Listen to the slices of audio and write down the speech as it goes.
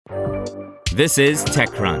This is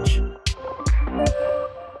TechCrunch.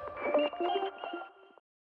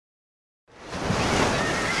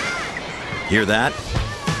 Hear that?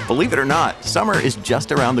 Believe it or not, summer is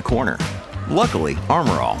just around the corner. Luckily,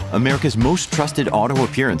 Armor All, America's most trusted auto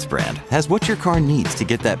appearance brand, has what your car needs to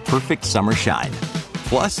get that perfect summer shine.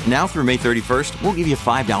 Plus, now through May 31st, we'll give you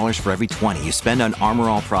 $5 for every $20 you spend on Armor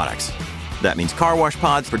All products. That means car wash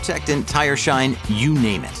pods, protectant, tire shine, you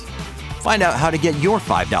name it. Find out how to get your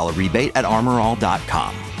 $5 rebate at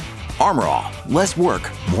armorall.com. Armor All, less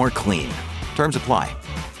work, more clean. Terms apply.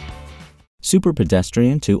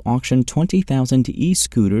 Superpedestrian to auction 20,000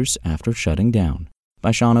 e-scooters after shutting down,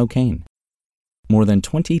 by Sean O'Kane. More than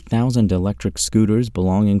 20,000 electric scooters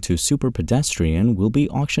belonging to Superpedestrian will be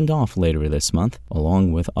auctioned off later this month,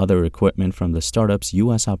 along with other equipment from the startup's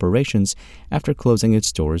U.S. operations after closing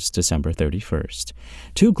its doors December 31st.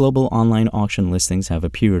 Two global online auction listings have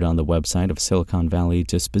appeared on the website of Silicon Valley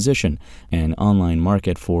Disposition, an online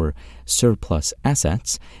market for surplus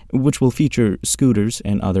assets, which will feature scooters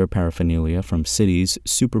and other paraphernalia from cities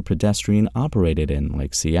Superpedestrian operated in,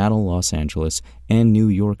 like Seattle, Los Angeles, and New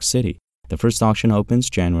York City. The first auction opens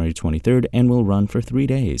January 23rd and will run for 3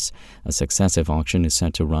 days. A successive auction is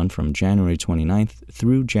set to run from January 29th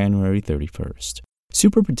through January 31st.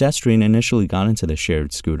 Superpedestrian initially got into the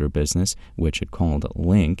shared scooter business, which it called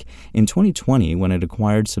Link, in 2020 when it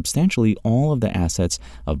acquired substantially all of the assets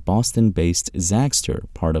of Boston-based Zagster,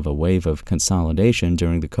 part of a wave of consolidation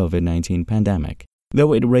during the COVID-19 pandemic.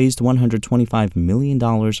 Though it raised $125 million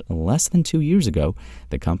less than 2 years ago,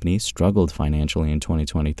 the company struggled financially in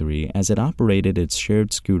 2023 as it operated its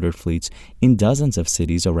shared scooter fleets in dozens of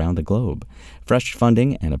cities around the globe. Fresh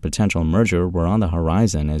funding and a potential merger were on the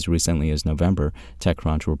horizon as recently as November,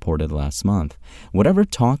 TechCrunch reported last month. Whatever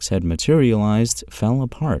talks had materialized fell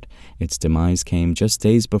apart. Its demise came just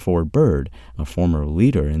days before Bird, a former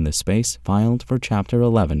leader in the space, filed for Chapter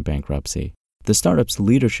 11 bankruptcy. The startup's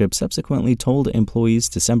leadership subsequently told employees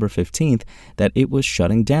December 15th that it was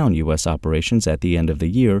shutting down U.S. operations at the end of the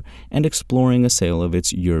year and exploring a sale of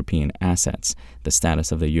its European assets. The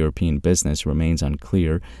status of the European business remains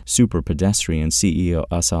unclear. Superpedestrian CEO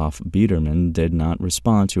Asaf Biederman did not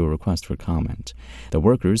respond to a request for comment. The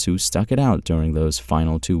workers who stuck it out during those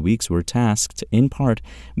final 2 weeks were tasked, in part,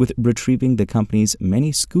 with retrieving the company's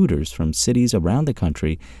many scooters from cities around the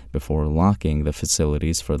country before locking the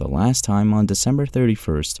facilities for the last time on December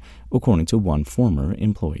 31st, according to one former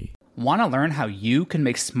employee. Want to learn how you can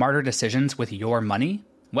make smarter decisions with your money?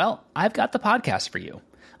 Well, I've got the podcast for you.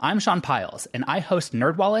 I'm Sean Piles, and I host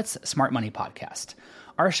NerdWallet's Smart Money Podcast.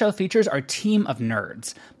 Our show features our team of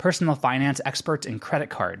nerds, personal finance experts in credit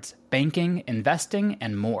cards, banking, investing,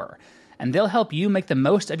 and more. And they'll help you make the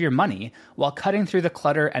most of your money while cutting through the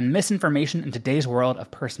clutter and misinformation in today's world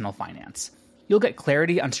of personal finance. You'll get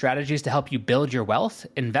clarity on strategies to help you build your wealth,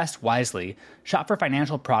 invest wisely, shop for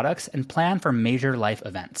financial products, and plan for major life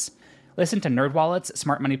events. Listen to NerdWallet's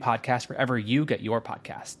Smart Money Podcast wherever you get your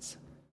podcasts.